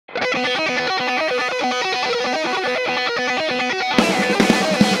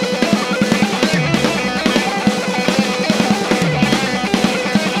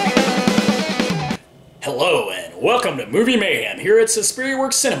Movie Mayhem here at Superior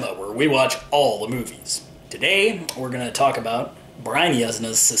Works Cinema, where we watch all the movies. Today, we're going to talk about Brian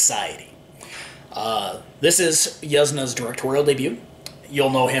Yuzna's Society. This is Yuzna's directorial debut. You'll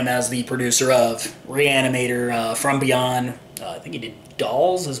know him as the producer of Reanimator, From Beyond. I think he did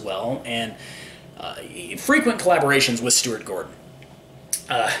Dolls as well, and frequent collaborations with Stuart Gordon.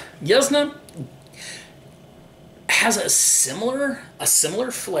 Yuzna has a similar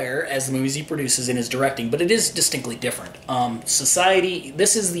flair as the movies he produces in his directing, but it is distinctly different. Society.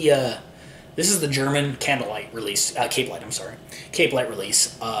 This is the German Candlelight release, Cape Light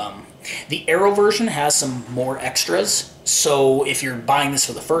release. The Arrow version has some more extras, so if you're buying this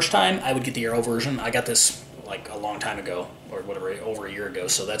for the first time, I would get the Arrow version. I got this like a long time ago, or whatever, over a year ago,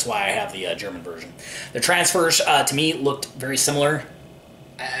 so that's why I have the German version. The transfers, to me, looked very similar.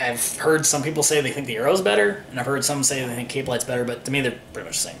 I've heard some people say they think the Arrow's better, and I've heard some say they think Cape Light's better, but to me they're pretty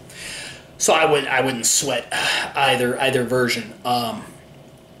much the same. So I wouldn't sweat either version.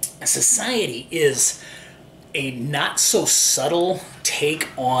 Society is a not so subtle take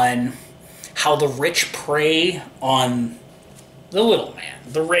on how the rich prey on the little man,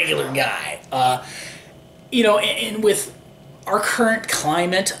 the regular guy. And with our current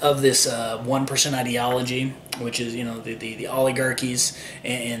climate of this 1% ideology, which is, the oligarchies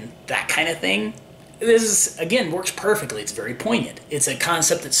and that kind of thing, this is, again, works perfectly. It's very poignant. It's a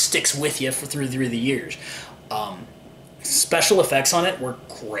concept that sticks with you through the years. Special effects on it were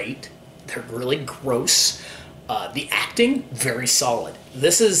great. They're really gross. The acting, very solid.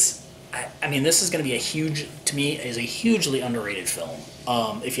 This is going to be is a hugely underrated film.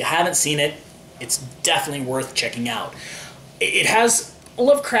 If you haven't seen it, it's definitely worth checking out. It has a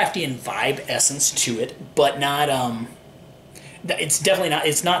Lovecraftian vibe essence to it, but not,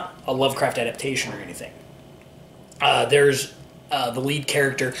 it's not a Lovecraft adaptation or anything. There's the lead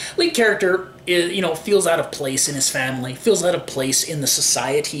character. Lead character is, feels out of place in his family, feels out of place in the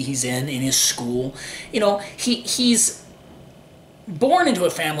society he's in his school. He's born into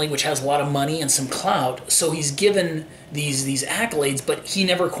a family which has a lot of money and some clout, so he's given these accolades, but he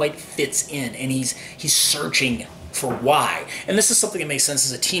never quite fits in, and he's searching for why. And this is something that makes sense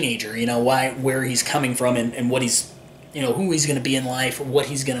as a teenager, where he's coming from and what he's, who he's going to be in life, or what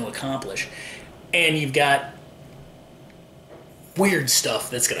he's going to accomplish. And you've got weird stuff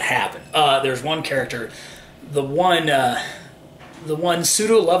that's going to happen. There's one character, the one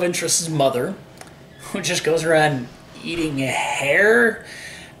pseudo love interest's mother, who just goes around eating hair.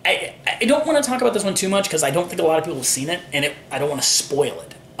 I don't want to talk about this one too much because I don't think a lot of people have seen it, and I don't want to spoil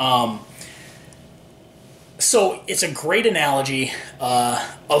it. So it's a great analogy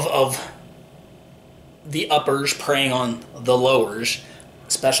of the uppers preying on the lowers.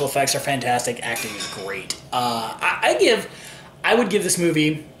 Special effects are fantastic. Acting is great. I would give this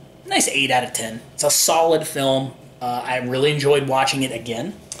movie a nice 8 out of 10. It's a solid film. I really enjoyed watching it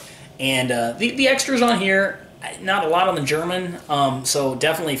again. And the extras on here, not a lot on the German. So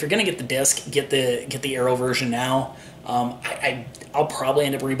definitely, if you're going to get the disc, get the Arrow version now. I'll probably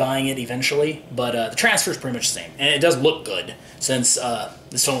end up rebuying it eventually, but the transfer is pretty much the same, and it does look good since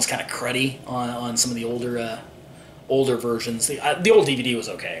this film is kind of cruddy on some of the older versions. The old DVD was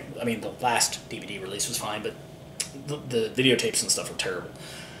okay. I mean, the last DVD release was fine, but the videotapes and stuff were terrible.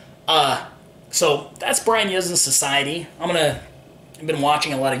 So that's Brian Yuzna's Society. I've been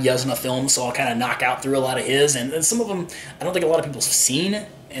watching a lot of Yuzna films, so I'll kind of knock out through a lot of his, and some of them I don't think a lot of people have seen,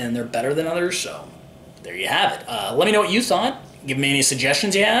 and they're better than others, so there you have it. Let me know what you thought. Give me any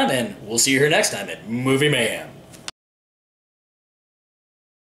suggestions you have, and we'll see you here next time at Movie Mayhem.